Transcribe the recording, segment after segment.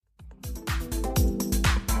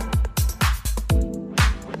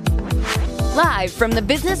Live from the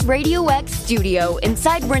Business Radio X studio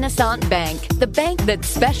inside Renaissance Bank, the bank that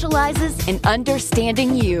specializes in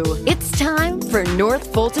understanding you. It's time for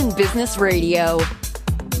North Fulton Business Radio.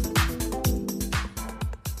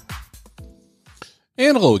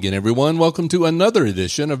 And hello again, everyone. Welcome to another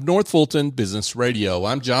edition of North Fulton Business Radio.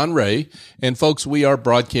 I'm John Ray, and folks, we are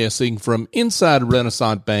broadcasting from inside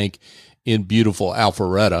Renaissance Bank in beautiful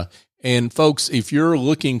Alpharetta. And folks, if you're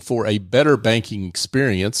looking for a better banking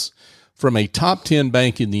experience from a top 10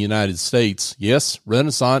 bank in the United States, yes,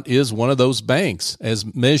 Renaissance is one of those banks. As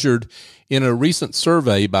measured in a recent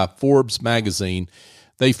survey by Forbes magazine,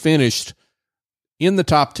 they finished in the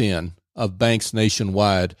top 10 of banks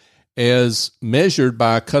nationwide as measured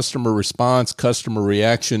by customer response, customer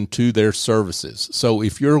reaction to their services. So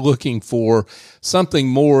if you're looking for something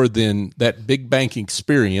more than that big bank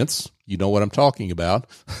experience, you know what I'm talking about,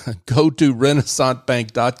 go to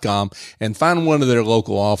renaissancebank.com and find one of their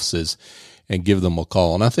local offices and give them a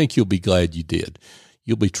call. And I think you'll be glad you did.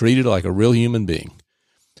 You'll be treated like a real human being.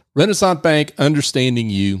 Renaissance Bank, understanding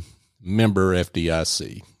you, member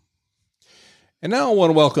FDIC. And now I want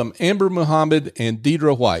to welcome Amber Muhammad and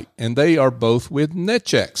Deidre White, and they are both with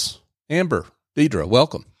Netchecks. Amber, Deidre,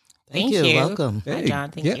 welcome. Thank you. Welcome. Hi,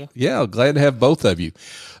 John. Thank you. Yeah, glad to have both of you.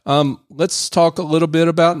 Let's talk a little bit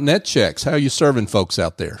about Netchecks. How are you serving folks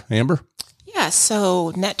out there, Amber? Yeah,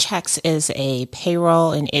 so Netchecks is a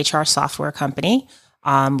payroll and HR software company.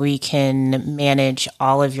 We can manage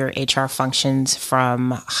all of your HR functions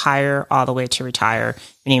from hire all the way to retire,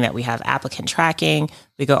 meaning that we have applicant tracking.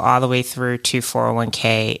 We go all the way through to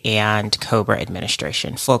 401k and COBRA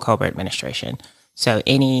administration, full COBRA administration. So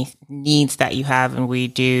any needs that you have, and we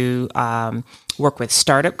do work with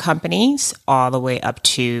startup companies all the way up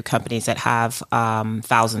to companies that have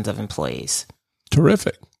thousands of employees.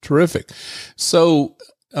 Terrific. So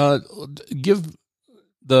give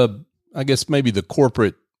I guess maybe the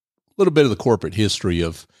little bit of the corporate history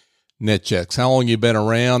of Netchecks. How long you've been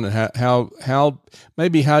around, and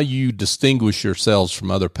how you distinguish yourselves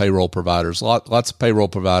from other payroll providers. Lots of payroll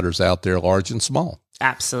providers out there, large and small.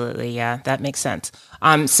 Absolutely. Yeah, that makes sense.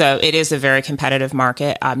 So it is a very competitive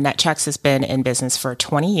market. Netchecks has been in business for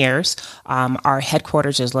 20 years. Our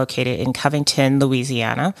headquarters is located in Covington,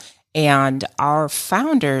 Louisiana. And our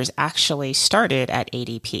founders actually started at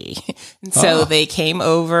ADP. And so they came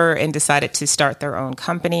over and decided to start their own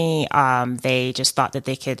company. They just thought that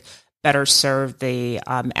they could better serve the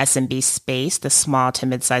SMB space, the small to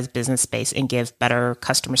mid-sized business space, and give better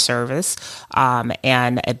customer service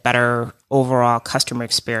and a better overall customer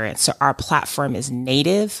experience. So our platform is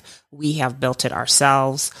native. We have built it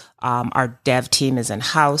ourselves. Our dev team is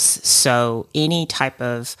in-house. So any type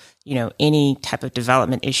of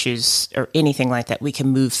development issues or anything like that, we can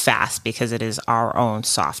move fast because it is our own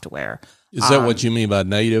software. Is that what you mean by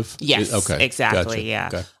native? Yes, okay, exactly. Gotcha. Yeah.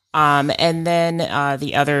 Okay. And then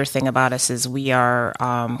the other thing about us is we are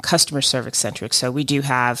customer service centric. So we do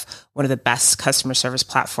have one of the best customer service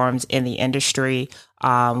platforms in the industry.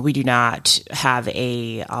 We do not have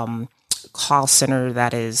a call center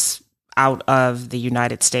that is out of the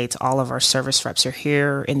United States. All of our service reps are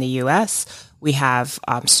here in the U.S. We have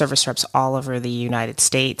service reps all over the United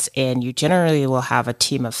States, and you generally will have a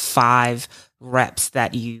team of 5 reps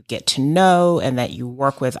that you get to know and that you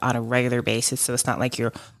work with on a regular basis. So it's not like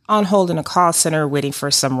you're on hold in a call center waiting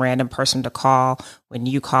for some random person to call. When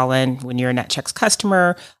you call in, when you're a Netchecks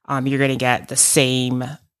customer, you're going to get the same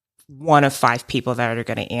one of 5 people that are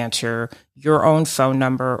going to answer your own phone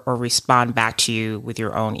number or respond back to you with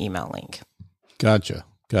your own email link. Gotcha.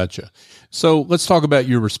 So let's talk about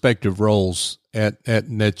your respective roles at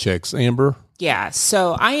Netchecks. Amber? Yeah,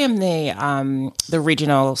 so I am the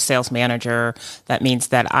regional sales manager. That means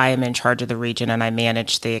that I am in charge of the region and I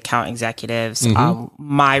manage the account executives. Mm-hmm.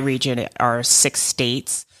 My region are 6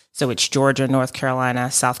 states. So it's Georgia, North Carolina,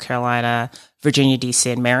 South Carolina, Virginia,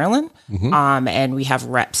 DC, and Maryland. Mm-hmm. And we have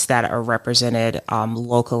reps that are represented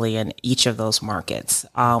locally in each of those markets.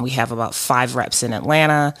 We have about 5 reps in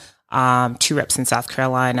Atlanta, 2 reps in South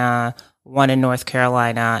Carolina, 1 in North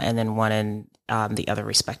Carolina, and then 1 in the other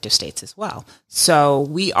respective states as well. So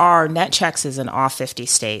Netchecks is in all 50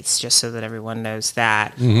 states, just so that everyone knows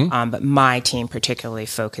that. Mm-hmm. But my team particularly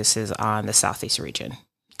focuses on the Southeast region.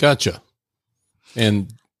 Gotcha.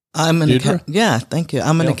 And I'm an thank you.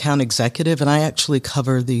 I'm an account executive, and I actually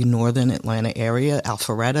cover the northern Atlanta area.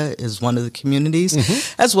 Alpharetta is one of the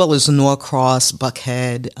communities, as well as Norcross,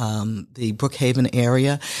 Buckhead, the Brookhaven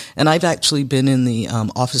area. And I've actually been in the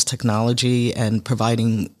office technology and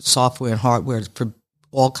providing software and hardware for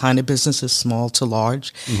all kind of businesses, small to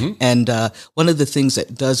large. Mm-hmm. And one of the things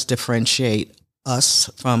that does differentiate us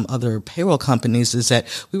from other payroll companies is that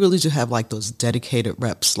we really do have like those dedicated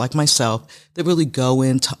reps like myself that really go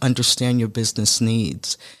in to understand your business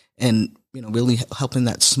needs and, really helping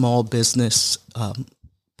that small business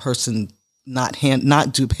person not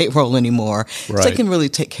do payroll anymore. Right. So they can really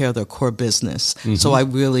take care of their core business. Mm-hmm. So I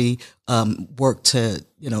really work to,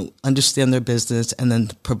 understand their business and then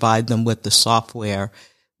provide them with the software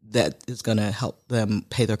that is going to help them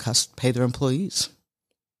pay their employees.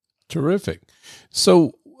 Terrific.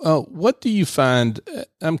 So, what do you find?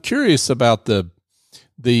 I'm curious about the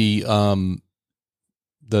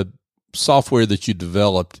software that you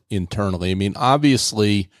developed internally. I mean,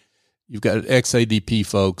 obviously, you've got ex-ADP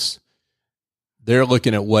folks. They're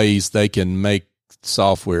looking at ways they can make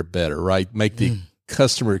software better, right? Make the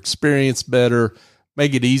customer experience better,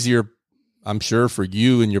 make it easier, I'm sure, for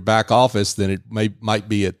you in your back office than it might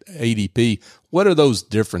be at ADP. What are those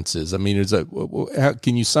differences? I mean,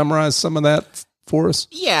 can you summarize some of that for us?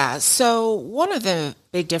 Yeah. So one of the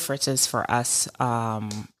big differences for us,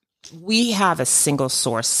 we have a single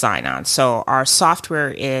source sign-on. So our software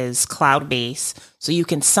is cloud-based, so you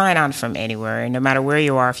can sign on from anywhere. And no matter where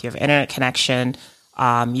you are, if you have internet connection,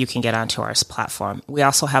 you can get onto our platform. We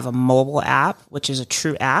also have a mobile app, which is a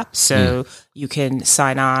true app. So you can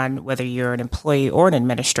sign on, whether you're an employee or an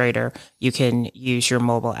administrator, you can use your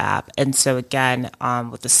mobile app. And so again,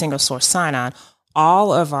 with the single source sign-on,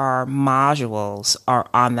 all of our modules are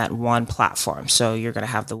on that one platform. So you're going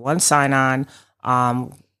to have the one sign-on.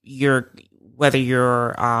 Whether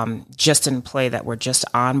you're just an employee that we're just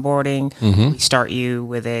onboarding, we start you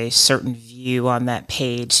with a certain view on that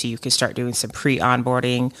page so you can start doing some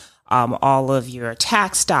pre-onboarding. All of your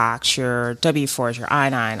tax docs, your W-4s, your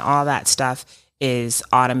I-9, all that stuff is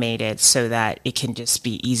automated so that it can just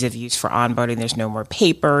be ease of use for onboarding. There's no more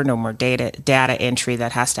paper, no more data entry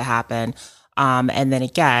that has to happen. And then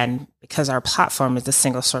again, because our platform is a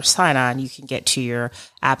single source sign-on, you can get to your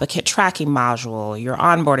applicant tracking module, your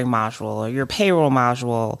onboarding module, or your payroll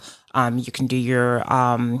module. You can do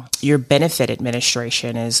your benefit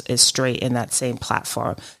administration is straight in that same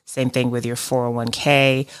platform. Same thing with your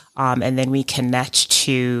 401k. And then we connect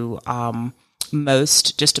to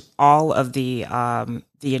just all of the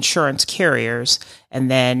insurance carriers.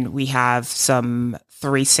 And then we have some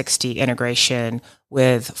 360 integration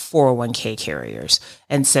with 401k carriers.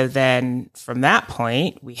 And so then from that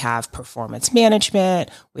point, we have performance management,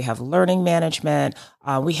 we have learning management,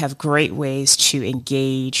 we have great ways to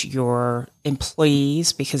engage your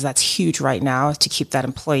employees, because that's huge right now, to keep that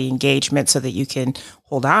employee engagement so that you can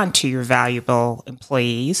hold on to your valuable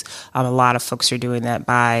employees. A lot of folks are doing that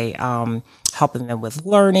by helping them with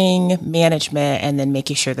learning management and then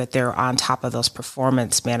making sure that they're on top of those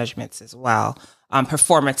performance managements as well.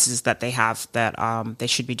 Performances that they have that they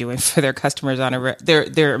should be doing for their customers on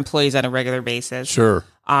their employees on a regular basis. Sure.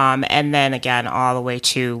 And then again, all the way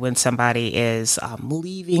to when somebody is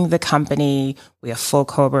leaving the company, we have full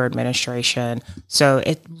COBRA administration. So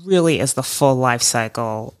it really is the full life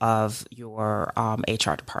cycle of your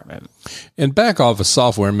HR department. And back office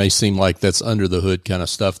software may seem like that's under the hood kind of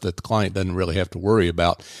stuff that the client doesn't really have to worry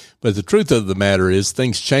about. But the truth of the matter is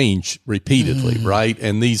things change repeatedly, right?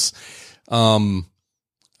 And these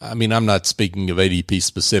I mean, I'm not speaking of ADP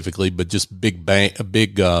specifically, but just big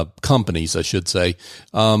companies, I should say,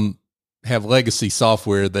 have legacy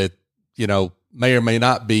software that, may or may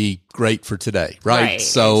not be great for today. Right.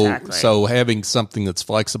 So having something that's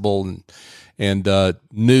flexible and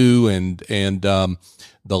new and the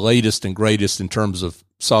latest and greatest in terms of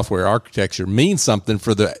software architecture means something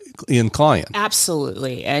for the end client.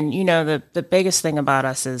 Absolutely. And, the biggest thing about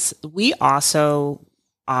us is we also,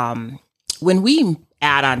 when we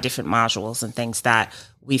add on different modules and things that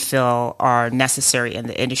we feel are necessary in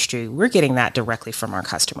the industry, we're getting that directly from our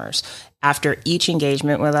customers. After each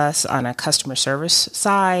engagement with us on a customer service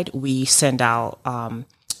side, we send out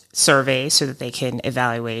surveys so that they can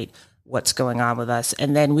evaluate what's going on with us.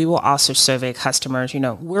 And then we will also survey customers.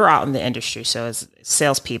 We're out in the industry, so as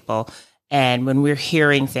salespeople, and when we're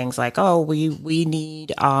hearing things like, oh, we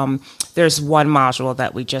need, there's one module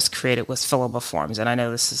that we just created was fillable forms. And I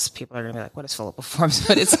know people are going to be like, what is fillable forms?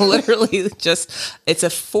 But it's literally just, it's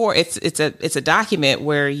a document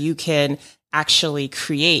where you can actually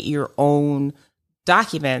create your own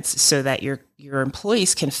documents so that your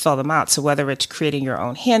employees can fill them out. So whether it's creating your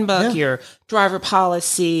own handbook, your driver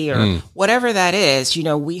policy, or whatever that is,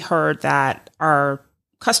 we heard that our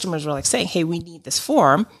customers were like saying, hey, we need this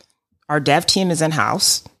form. Our dev team is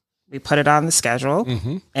in-house. we put it on the schedule,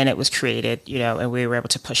 and it was created, and we were able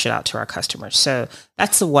to push it out to our customers. So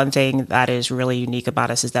that's the one thing that is really unique about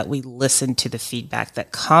us, is that we listen to the feedback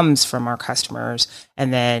that comes from our customers.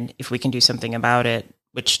 And then if we can do something about it,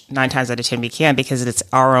 which 9 times out of 10 we can, because it's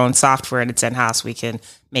our own software and it's in-house, we can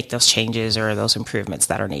make those changes or those improvements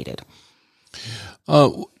that are needed.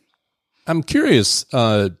 I'm curious,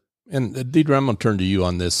 and Deidre, I'm going to turn to you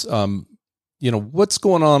on this. What's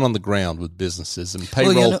going on the ground with businesses and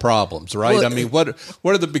payroll problems, right? Well, I mean, what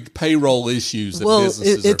are the big payroll issues that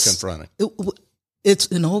businesses are confronting? It's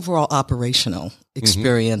an overall operational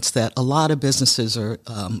experience that a lot of businesses are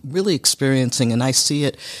really experiencing. And I see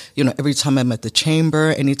it, every time I'm at the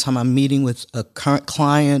chamber, anytime I'm meeting with a current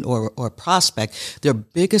client or prospect, their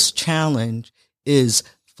biggest challenge is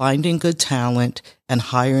finding good talent and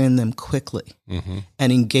hiring them quickly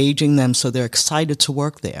and engaging them so they're excited to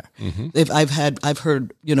work there. I've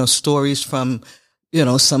heard, stories from,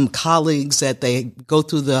 some colleagues that they go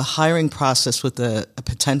through the hiring process with a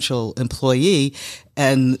potential employee,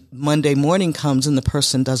 and Monday morning comes and the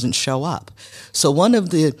person doesn't show up. So one of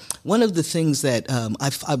the things that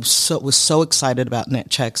I was so excited about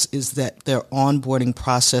NetChecks is that their onboarding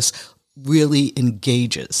process really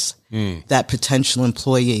engages that potential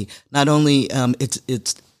employee. Not only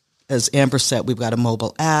it's as Amber said, we've got a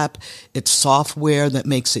mobile app. It's software that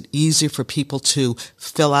makes it easy for people to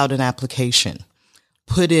fill out an application,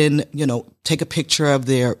 put in, take a picture of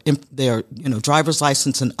their driver's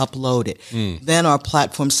license and upload it. Then our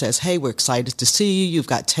platform says, hey, we're excited to see you. You've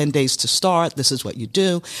got 10 days to start. This is what you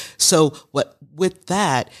do. So with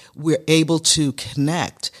that, we're able to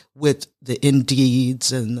connect with the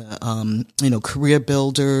Indeeds and the, career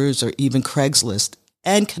builders or even Craigslist,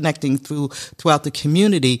 and connecting throughout the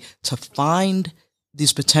community to find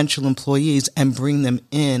these potential employees and bring them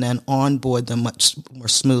in and onboard them much more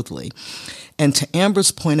smoothly. And to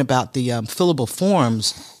Amber's point about the fillable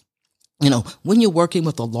forms, when you're working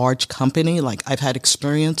with a large company, like I've had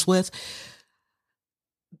experience with,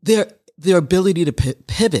 their ability to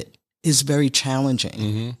pivot is very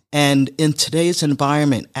challenging. And in today's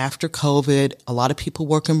environment, after COVID, a lot of people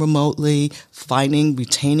working remotely,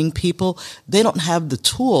 retaining people, they don't have the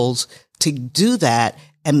tools to do that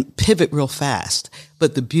and pivot real fast.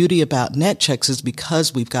 But the beauty about NetChecks is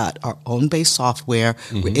because we've got our own base software,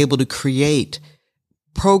 we're able to create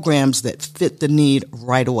programs that fit the need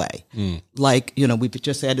right away. Like, we've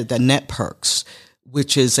just added the NetPerks,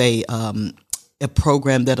 which is a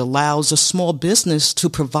program that allows a small business to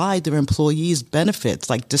provide their employees benefits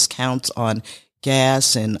like discounts on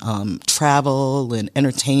gas and travel and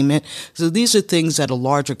entertainment. So these are things that a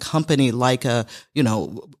larger company like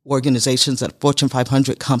organizations that Fortune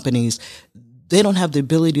 500 companies, they don't have the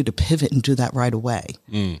ability to pivot and do that right away.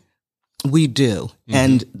 We do.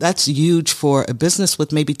 And that's huge for a business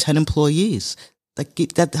with maybe 10 employees.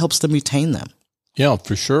 That helps them retain them. Yeah,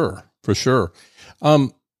 for sure. For sure.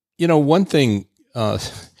 One thing,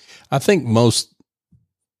 I think most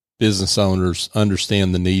business owners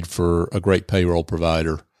understand the need for a great payroll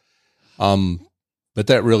provider. But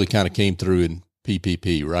that really kind of came through in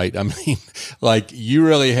PPP, right? I mean, like you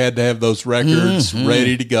really had to have those records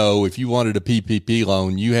ready to go. If you wanted a PPP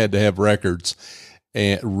loan, you had to have records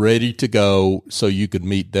ready to go so you could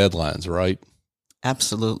meet deadlines, right?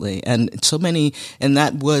 Absolutely. And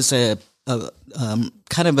that was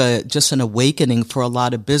just an awakening for a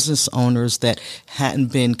lot of business owners that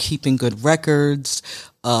hadn't been keeping good records,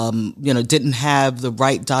 didn't have the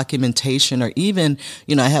right documentation, or even,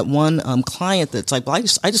 I had one client that's like, well,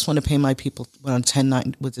 I just want to pay my people on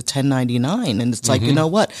with the 1099. And it's like, you know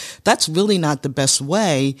what? That's really not the best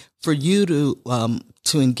way for you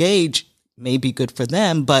to engage. May be good for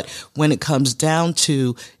them, but when it comes down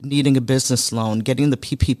to needing a business loan, getting the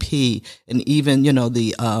PPP, and even,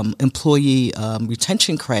 the employee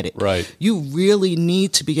retention credit, right, you really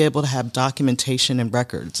need to be able to have documentation and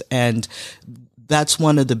records. And that's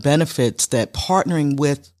one of the benefits that partnering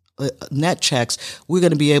with NetChecks, we're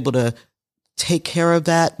going to be able to take care of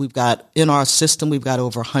that. We've got in our system, we've got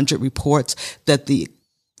over 100 reports that the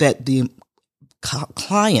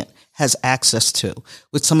client has access to.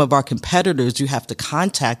 With some of our competitors, you have to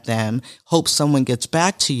contact them, hope someone gets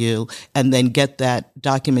back to you, and then get that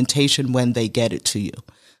documentation when they get it to you.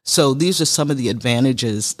 So these are some of the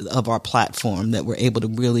advantages of our platform, that we're able to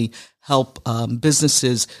really help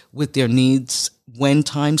businesses with their needs when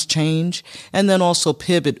times change, and then also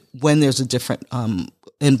pivot when there's a different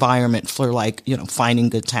environment for finding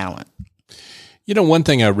good talent. One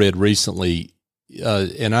thing I read recently,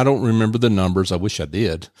 and I don't remember the numbers, I wish I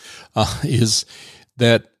did, is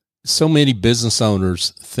that so many business owners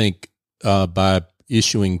think by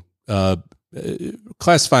issuing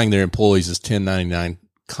classifying their employees as 1099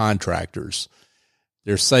 contractors,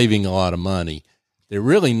 they're saving a lot of money. They're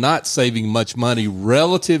really not saving much money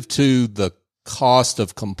relative to the cost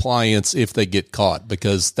of compliance if they get caught,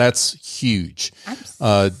 because that's huge.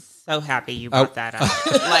 I'm so happy you brought that up.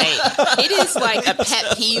 Like, it is like a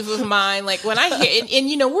pet peeve of mine. Like when I hear, and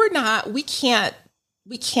you know, we can't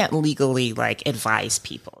legally like advise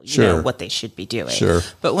people, you know, what they should be doing. Sure.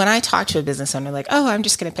 But when I talk to a business owner, like, oh, I'm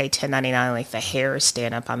just going to pay $10.99, like the hairs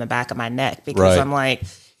stand up on the back of my neck, because I'm like,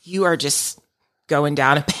 you are just going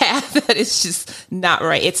down a path that is just not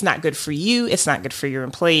right. It's not good for you. It's not good for your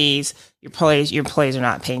employees. Your employees are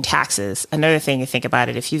not paying taxes. Another thing to think about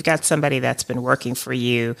it, if you've got somebody that's been working for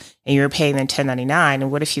you and you're paying them $10.99,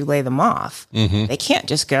 and what if you lay them off? Mm-hmm. They can't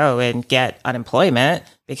just go and get unemployment,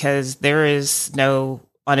 because there is no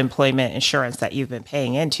unemployment insurance that you've been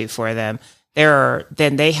paying into for them.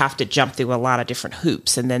 Then they have to jump through a lot of different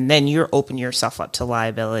hoops, and then you're opening yourself up to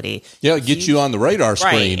liability. Yeah, it gets you on the radar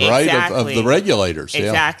screen, right? Exactly. Of the regulators.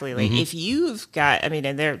 Exactly. Like if you've got,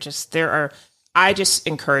 I just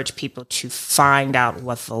encourage people to find out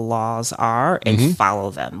what the laws are and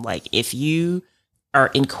follow them. Like if you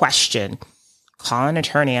are in question, call an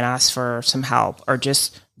attorney and ask for some help, or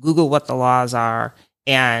just Google what the laws are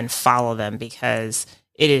and follow them, because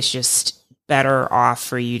it is just better off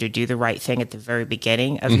for you to do the right thing at the very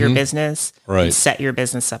beginning of your business, and set your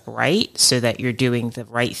business up right so that you're doing the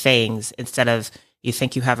right things, instead of you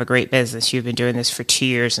think you have a great business, you've been doing this for 2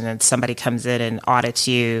 years, and then somebody comes in and audits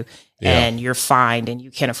you and you're fined and you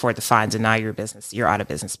can't afford the fines, and now you're out of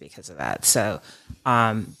business because of that. So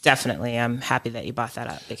definitely I'm happy that you brought that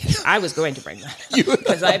up, because I was going to bring that up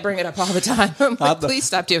because I bring it up all the time. I'm like, please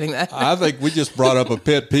stop doing that. I think we just brought up a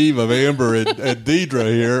pet peeve of Amber and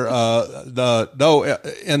Deidre here. And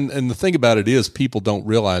the thing about it is, people don't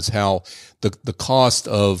realize how the cost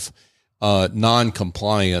of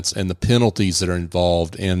non-compliance and the penalties that are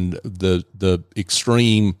involved, and the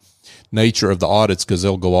extreme nature of the audits, because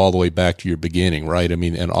they'll go all the way back to your beginning, right? I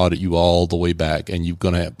mean, and audit you all the way back, and you're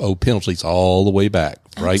going to owe penalties all the way back,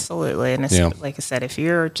 right? Absolutely. And like I said, if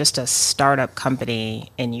you're just a startup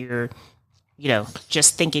company and you're, you know,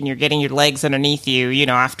 just thinking you're getting your legs underneath you, you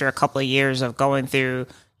know, after a couple of years of going through,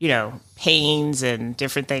 you know, pains and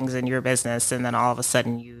different things in your business, and then all of a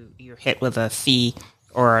sudden you're hit with a fee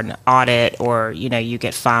or an audit, or, you know, you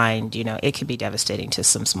get fined, you know, it could be devastating to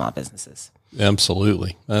some small businesses.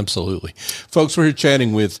 Absolutely. Absolutely. Folks, we're here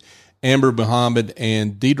chatting with Amber Muhammad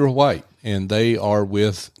and Deidre White, and they are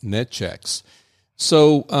with NetChecks.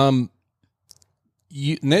 So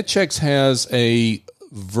NetChecks has a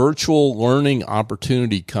virtual learning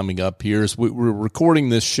opportunity coming up here. As we're recording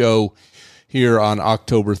this show here on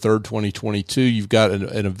October 3rd, 2022. You've got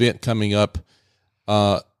an event coming up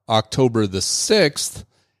October the 6th,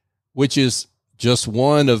 which is just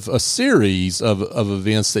one of a series of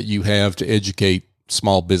events that you have to educate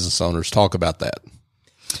small business owners. Talk about that.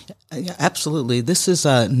 Yeah, absolutely. This is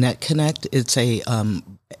a NetConnect.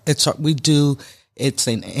 We do it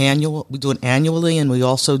annually, and we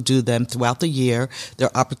also do them throughout the year. There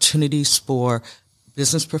are opportunities for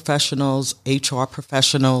business professionals, HR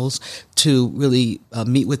professionals to really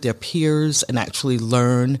meet with their peers and actually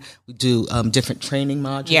learn. We do different training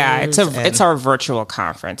modules. Yeah, it's our virtual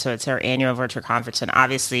conference. So it's our annual virtual conference. And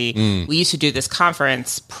obviously we used to do this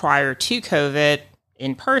conference prior to COVID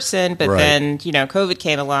in person, but then, you know, COVID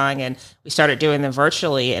came along and we started doing them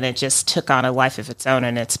virtually, and it just took on a life of its own,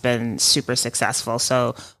 and it's been super successful.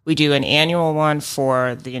 So we do an annual one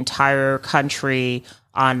for the entire country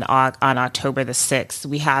on October the 6th.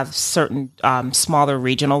 We have certain smaller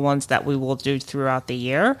regional ones that we will do throughout the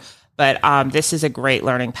year. But this is a great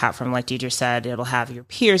learning platform. Like Deidre said, it'll have your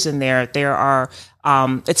peers in there. There are,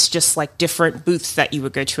 it's just like different booths that you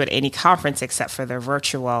would go to at any conference, except for they're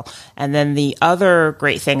virtual. And then the other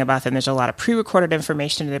great thing about them, there's a lot of pre-recorded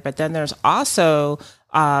information in there, but then there's also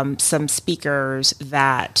some speakers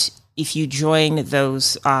that, if you join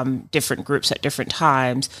those different groups at different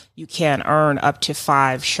times, you can earn up to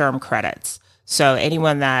 5 SHRM credits. So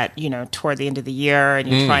anyone that, you know, toward the end of the year and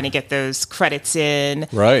you're trying to get those credits in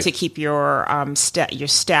to keep your your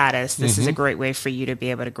status, this is a great way for you to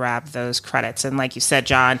be able to grab those credits. And like you said,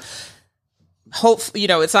 John, hopefully, you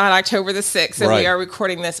know, it's on October the 6th, and we are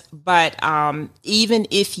recording this. But even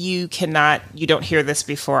if you don't hear this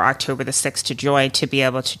before October the 6th to join, to be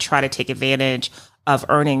able to try to take advantage of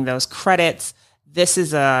earning those credits, this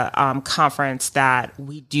is a conference that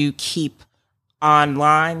we do keep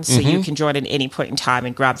online, so you can join at any point in time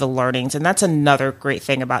and grab the learnings. And that's another great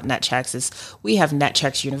thing about NetChecks is we have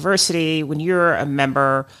NetChecks University. When you're a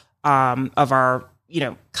member of our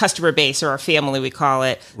customer base or our family, we call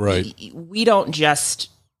it. Right. We don't just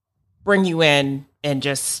bring you in and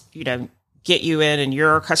just, get you in and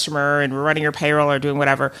you're a customer and we're running your payroll or doing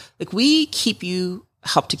whatever. Like, we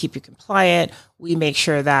help to keep you compliant. We make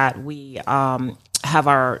sure that we have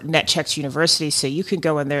our NetChecks University, so you can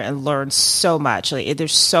go in there and learn so much. Like,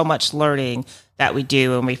 there's so much learning that we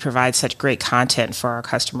do, and we provide such great content for our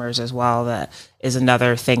customers as well. That is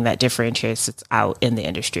another thing that differentiates us out in the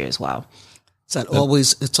industry as well. It's at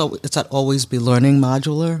Always Be Learning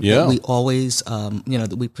modular. Yeah. That we always,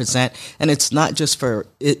 that we present. And it's not just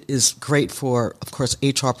it is great for, of course,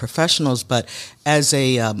 HR professionals, but as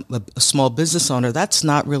a small business owner, that's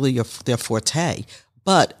not really their forte.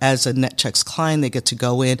 But as a NetChecks client, they get to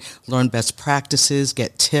go in, learn best practices,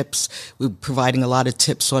 get tips. We're providing a lot of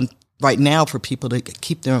tips right now for people to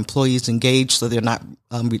keep their employees engaged so they're not,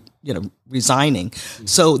 resigning. Mm-hmm.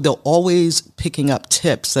 So they're always picking up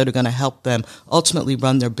tips that are going to help them ultimately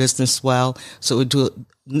run their business well. So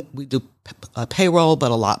we do payroll, but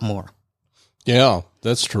a lot more. Yeah,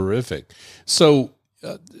 that's terrific. So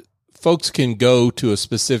folks can go to a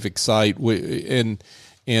specific site and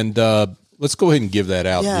let's go ahead and give that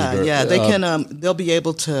out. Yeah, they can. They'll be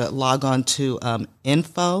able to log on to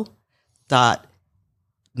info.netchecks,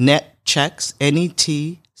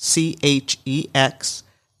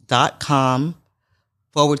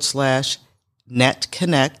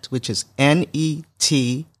 netchecks.com/NetConnect, which is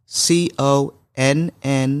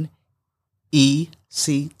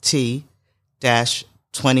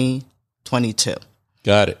NETCONNECT-2022.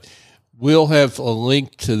 Got it. We'll have a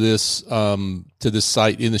link to this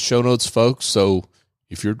site in the show notes, folks. So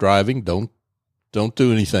if you're driving, don't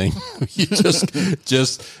do anything. You just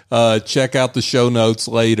check out the show notes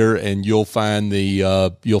later, and you'll find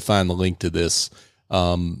the link to this.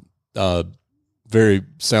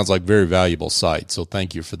 Sounds like very valuable site. So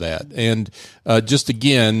thank you for that. And just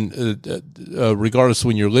again, regardless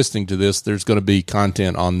when you're listening to this, there's going to be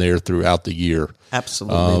content on there throughout the year.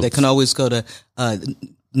 Absolutely. They can always go to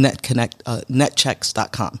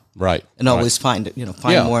netchecks.com. Right. And always find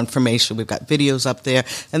more information. We've got videos up there.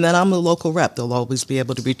 And then I'm the local rep. They'll always be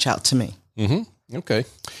able to reach out to me. Mm-hmm. Okay.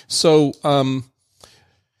 So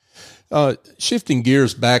shifting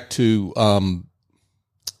gears back to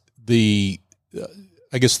the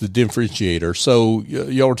differentiator. So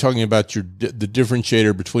y'all were talking about the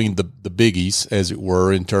differentiator between the biggies, as it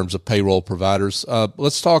were, in terms of payroll providers.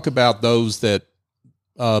 Let's talk about those that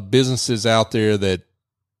businesses out there that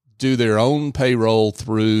do their own payroll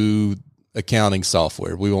through accounting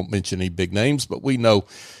software. We won't mention any big names, but we know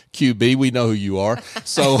QB. We know who you are.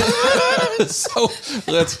 So, let's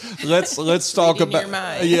talk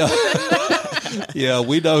about. Yeah,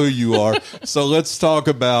 we know who you are. So let's talk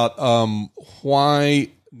about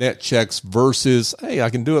why NetChecks versus, hey,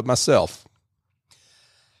 I can do it myself.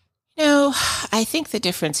 I think the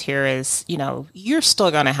difference here is, you're still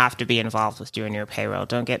going to have to be involved with doing your payroll.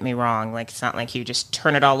 Don't get me wrong. Like, it's not like you just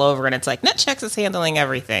turn it all over and it's like NetChecks is handling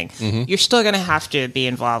everything. Mm-hmm. You're still going to have to be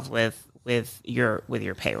involved with your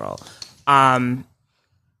payroll. I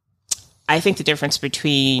think the difference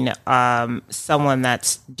between someone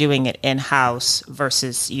that's doing it in-house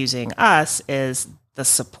versus using us is the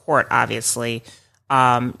support, obviously.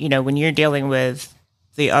 When you're dealing with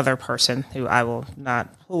the other person, who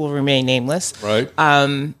will remain nameless, right?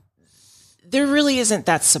 There really isn't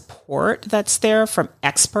that support that's there from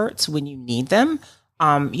experts when you need them.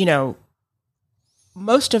 All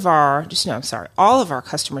of our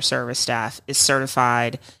customer service staff is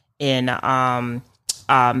certified in.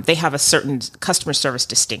 They have a certain customer service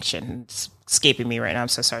distinction. It's escaping me right now. I'm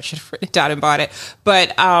so sorry. I should have written it down and bought it.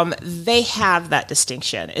 But they have that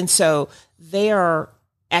distinction. And so they are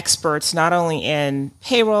experts not only in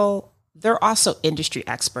payroll, they're also industry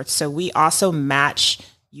experts. So we also match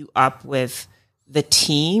you up with the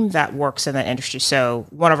team that works in that industry. So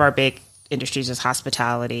one of our big industries is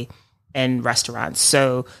hospitality and restaurants.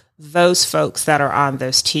 So those folks that are on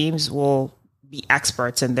those teams will be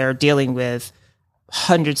experts, and they're dealing with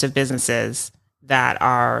hundreds of businesses that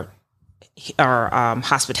are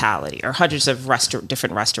hospitality, or hundreds of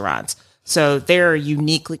different restaurants. So they're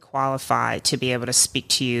uniquely qualified to be able to speak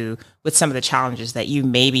to you with some of the challenges that you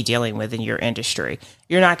may be dealing with in your industry.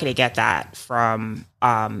 You're not going to get that from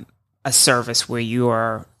a service where you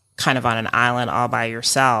are kind of on an island all by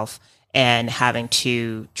yourself and having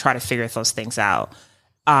to try to figure those things out.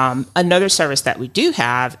 Another service that we do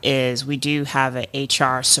have is we do have an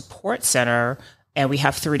HR support center, and we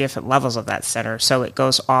have 3 different levels of that center. So it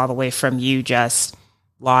goes all the way from you just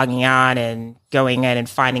logging on and going in and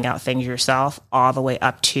finding out things yourself, all the way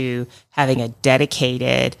up to having a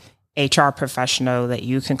dedicated HR professional that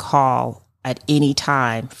you can call at any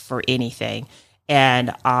time for anything.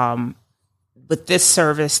 And with this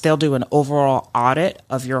service, they'll do an overall audit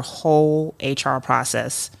of your whole HR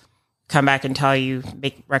process, come back and tell you,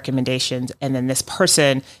 make recommendations, and then this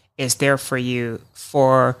person is there for you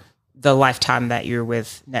for the lifetime that you're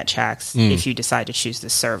with NetChecks if you decide to choose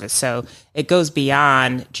this service. So it goes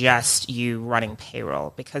beyond just you running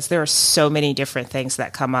payroll, because there are so many different things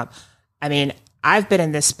that come up. I mean, I've been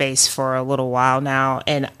in this space for a little while now,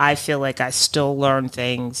 and I feel like I still learn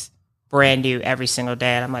things brand new every single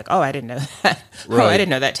day. And I'm like, oh, I didn't know that. Right. Oh, I didn't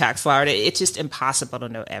know that tax law. It's just impossible to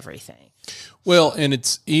know everything. Well, and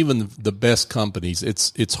it's even the best companies.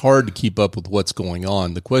 It's hard to keep up with what's going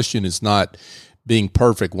on. The question is not being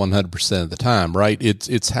perfect 100% of the time, right?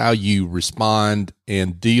 It's how you respond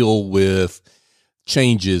and deal with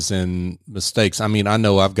changes and mistakes. I mean, I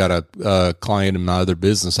know I've got a client in my other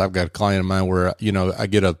business. I've got a client of mine where, I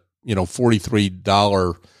get a,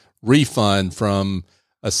 $43 refund from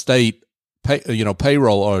a state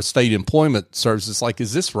payroll or a state employment services. Like,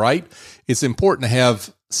 is this right? It's important to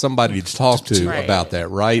have somebody to talk to about that,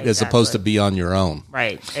 right? Exactly. As opposed to be on your own.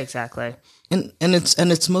 Right. Exactly. And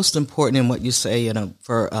it's most important in what you say,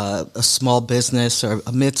 for a small business or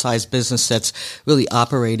a mid-sized business that's really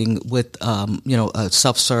operating with, a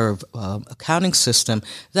self-serve accounting system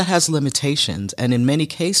that has limitations. And in many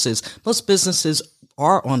cases, most businesses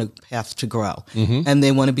are on a path to grow, and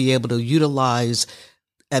they want to be able to utilize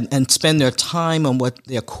and spend their time on what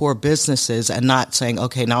their core business is, and not saying,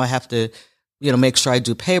 okay, now I have to make sure I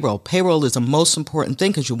do payroll. Payroll is the most important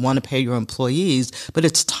thing because you want to pay your employees, but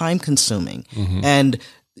it's time consuming. And,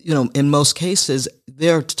 in most cases,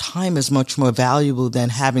 their time is much more valuable than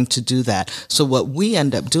having to do that. So what we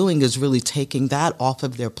end up doing is really taking that off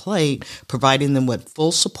of their plate, providing them with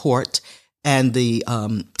full support and the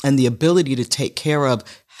ability to take care of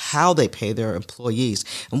how they pay their employees.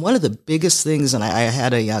 And one of the biggest things, and I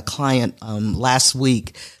had a client last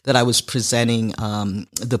week that I was presenting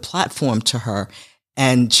the platform to her,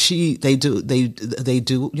 and they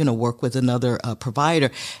do work with another provider,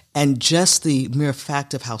 and just the mere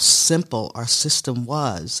fact of how simple our system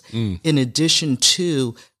was, in addition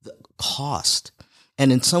to the cost,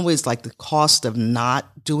 and in some ways like the cost of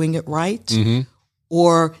not doing it right,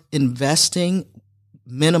 or investing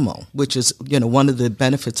minimal, which is, one of the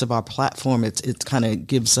benefits of our platform. It kind of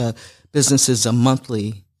gives businesses a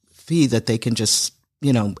monthly fee that they can just,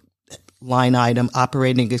 line item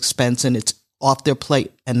operating expense, and it's off their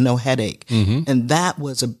plate and no headache. And that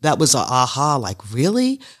was a aha, like,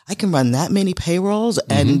 really? I can run that many payrolls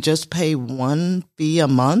and just pay one fee a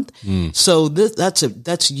month? So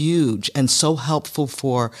that's huge and so helpful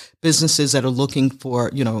for businesses that are looking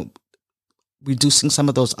for, reducing some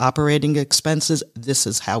of those operating expenses. This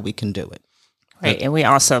is how we can do it. Right. And we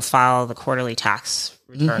also file the quarterly tax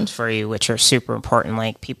returns for you, which are super important.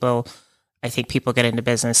 Like, I think people get into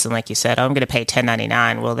business and, like you said, I'm going to pay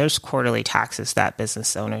 $10.99. Well, there's quarterly taxes that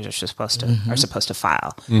business owners are supposed to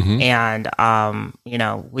file. And,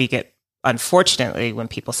 we get, unfortunately, when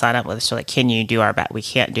people sign up with us, they're like, can you do our back? We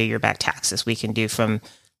can't do your back taxes. We can do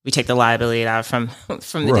we take the liability out from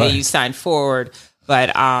the day you sign forward.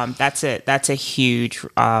 But that's a huge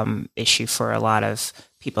issue for a lot of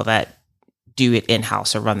people that do it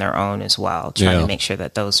in-house or run their own as well, trying to make sure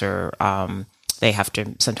that those are they have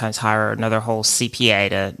to sometimes hire another whole CPA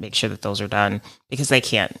to make sure that those are done because they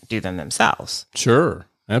can't do them themselves. Sure,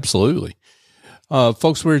 absolutely.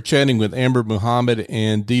 Folks, we're chatting with Amber Muhammad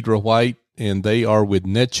and Deidre White, and they are with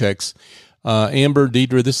NetChecks. Amber,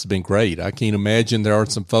 Deidre, this has been great. I can't imagine there are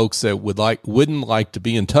some folks that wouldn't like to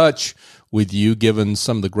be in touch with you, given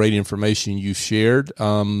some of the great information you shared.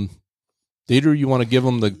 Deidre, you want to give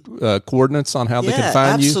them the coordinates on how they can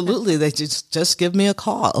find you? Absolutely. They just give me a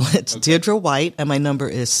call. It's Deidre White, and my number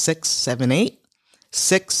is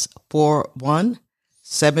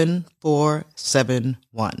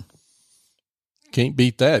 678-641-7471. Can't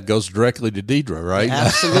beat that. Goes directly to Deidre, right?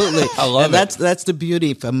 Absolutely. I love it. That's the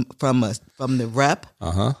beauty from the rep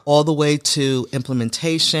all the way to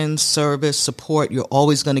implementation, service, support. You're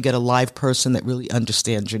always going to get a live person that really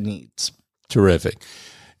understands your needs. Terrific.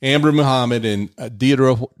 Amber Muhammad and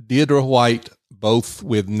Deidre White, both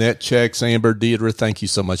with NetChecks. Amber, Deidre, thank you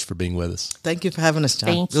so much for being with us. Thank you for having us, John.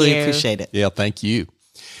 Thank really you. Appreciate it. Yeah, thank you.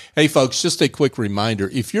 Hey, folks, just a quick reminder.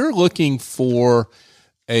 If you're looking for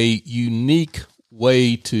a unique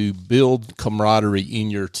way to build camaraderie in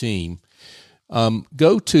your team,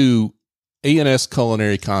 go to A&S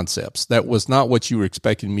Culinary Concepts. That was not what you were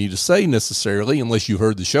expecting me to say necessarily, unless you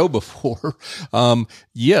heard the show before.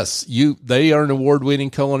 Yes, they are an award-winning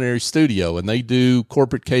culinary studio, and they do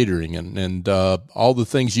corporate catering and all the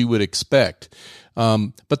things you would expect.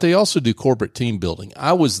 But they also do corporate team building.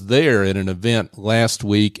 I was there at an event last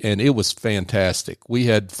week, and it was fantastic. We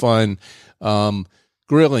had fun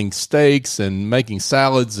grilling steaks and making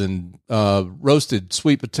salads and roasted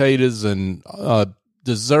sweet potatoes and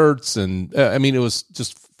desserts. And it was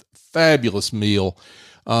just fabulous meal,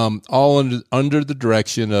 all under the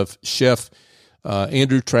direction of Chef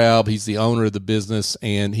Andrew Traub. He's the owner of the business,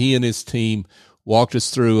 and he and his team walked us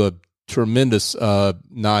through a tremendous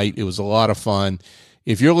night. It was a lot of fun.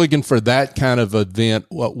 If you're looking for that kind of event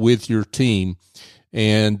with your team,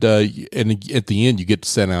 and at the end you get to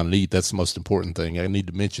sit down and eat, that's the most important thing. I need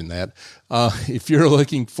to mention that. If you're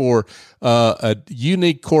looking for a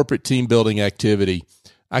unique corporate team building activity,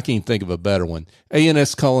 I can't think of a better one.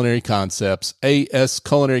 A&S Culinary Concepts,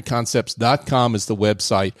 asculinaryconcepts.com is the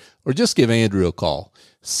website, or just give Andrew a call,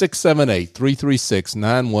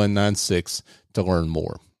 678-336-9196 to learn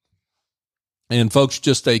more. And folks,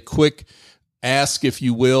 just a quick ask, if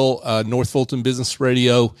you will. North Fulton Business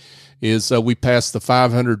Radio is, we passed the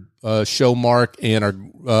 500 show mark and are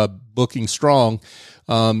booking strong.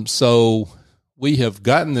 So we have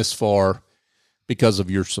gotten this far because of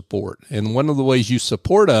your support. And one of the ways you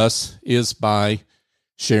support us is by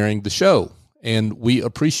sharing the show. And we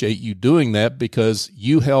appreciate you doing that, because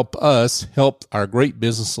you help us help our great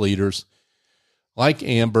business leaders like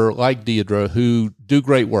Amber, like Deidre, who do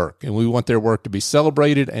great work. And we want their work to be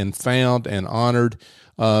celebrated and found and honored.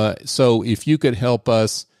 So if you could help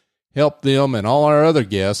us help them and all our other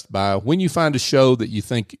guests by, when you find a show that you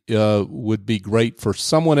think would be great for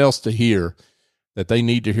someone else to hear, that they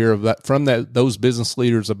need to hear of that from those business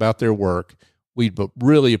leaders about their work, we'd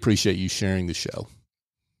really appreciate you sharing the show.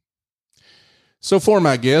 So for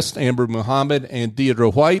my guests, Amber Muhammad and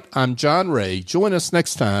Deidre White, I'm John Ray. Join us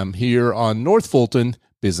next time here on North Fulton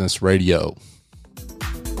Business Radio.